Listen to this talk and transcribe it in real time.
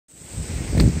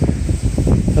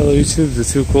Hello YouTube, the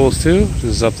Too Cools 2. This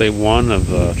is update 1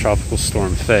 of Tropical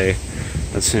Storm Fri.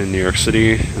 That's in New York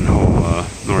City and the whole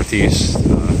northeast,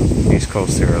 east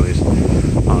coast here at least,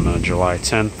 on July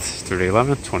 10th through the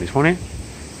 11th, 2020.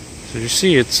 So you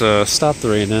see it's stopped the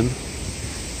rain in.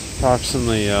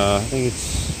 Approximately, I think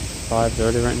it's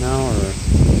 5:30 right now,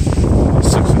 or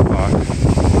 6 o'clock.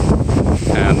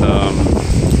 And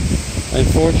I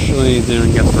unfortunately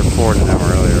didn't get to record an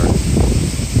hour earlier.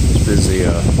 Busy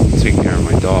taking care of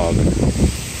my dog. And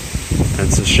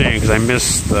it's a shame because I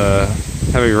missed the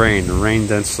heavy rain. The rain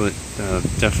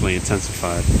definitely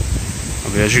intensified.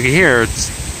 But as you can hear, it's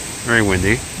very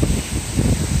windy.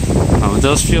 It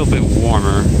does feel a bit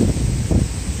warmer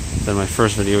than my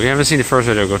first video. If you haven't seen the first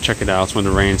video, go check it out. It's when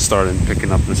the rain started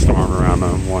picking up the storm around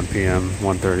 1 p.m.,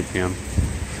 1:30 p.m.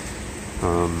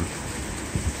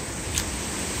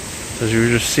 As you were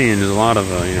just seeing, there's a lot of,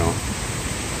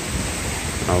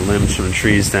 limbs from the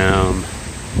trees down.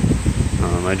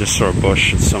 I just saw a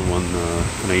bush that someone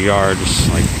in a yard just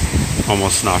like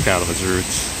almost knocked out of its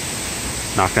roots.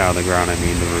 Knocked out of the ground, I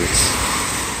mean the roots.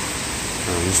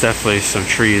 There's definitely some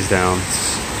trees down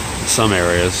in some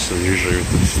areas, so usually with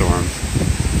the storms.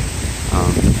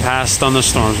 The past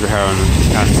thunderstorms we're having in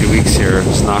the past 2 weeks here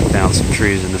has knocked down some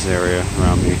trees in this area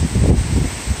around me.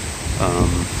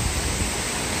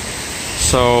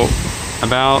 So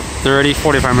about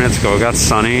 30-45 minutes ago, it got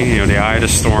sunny. The eye of the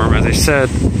storm, as I said,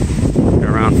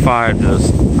 around 5, the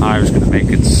eye was going to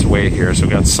make its way here. So it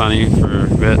got sunny for a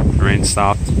bit, the rain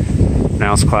stopped.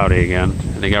 Now it's cloudy again.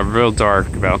 And it got real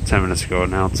dark about 10 minutes ago.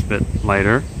 Now it's a bit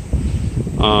lighter.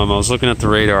 I was looking at the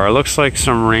radar. It looks like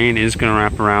some rain is going to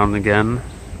wrap around again.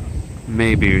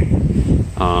 Maybe.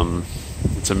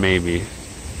 It's a maybe.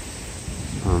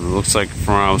 It looks like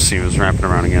from what I was seeing, it was wrapping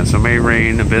around again. So it may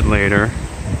rain a bit later.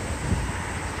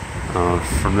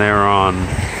 From there on,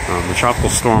 the tropical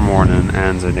storm warning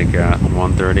ends, I think, at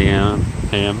 1:30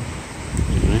 a.m.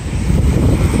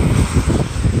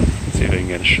 See if I can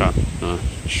get a shot on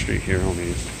the street here. All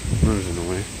these roads in the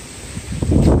way.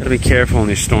 Gotta be careful in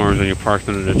these storms when you're parked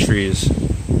under the trees.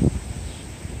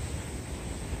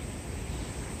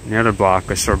 In the other block,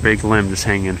 I saw a big limb just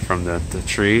hanging from the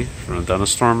tree from a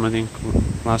thunderstorm, I think,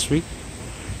 last week.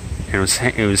 And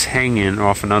it was hanging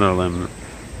off another limb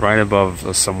right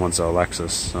above someone's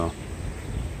Lexus, so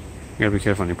you gotta be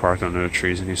careful when you park under the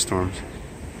trees in these storms.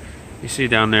 You see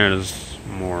down there's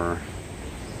more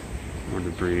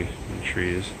debris in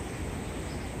trees.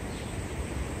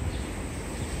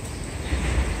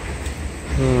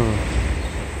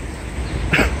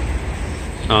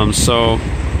 So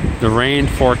the rain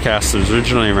forecast was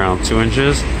originally around 2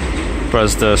 inches, but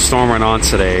as the storm went on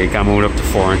today, it got moved up to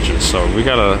 4 inches. So we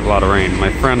got a lot of rain. My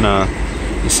friend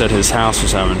he said his house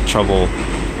was having trouble,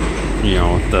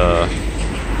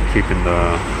 keeping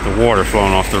the water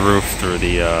flowing off the roof through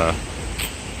the,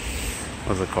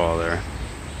 what's it called there?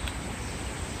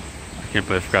 I can't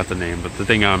believe I forgot the name, but the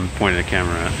thing I'm pointing the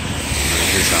camera at,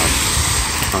 his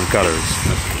house, on gutters.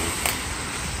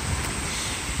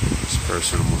 This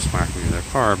person almost whacked me in their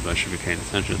car, but I should be paying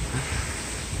attention.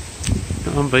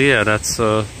 But yeah, that's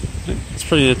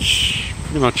pretty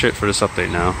much it for this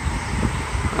update now.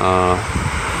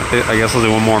 I guess I'll do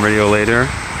one more video later.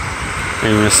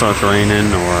 Maybe when it starts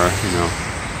raining, or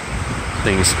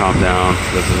things calm down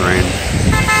because of the rain.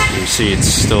 You see, it's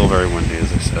still very windy,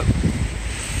 as I said.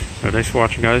 So thanks for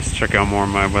watching, guys. Check out more of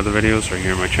my weather videos right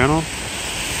here on my channel.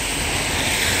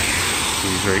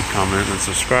 Please rate, comment, and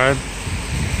subscribe.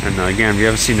 And again, if you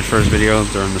haven't seen the first video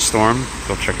during the storm,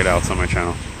 go check it out. It's on my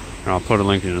channel, and I'll put a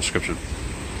link in the description.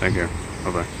 Thank you.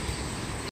 Bye bye.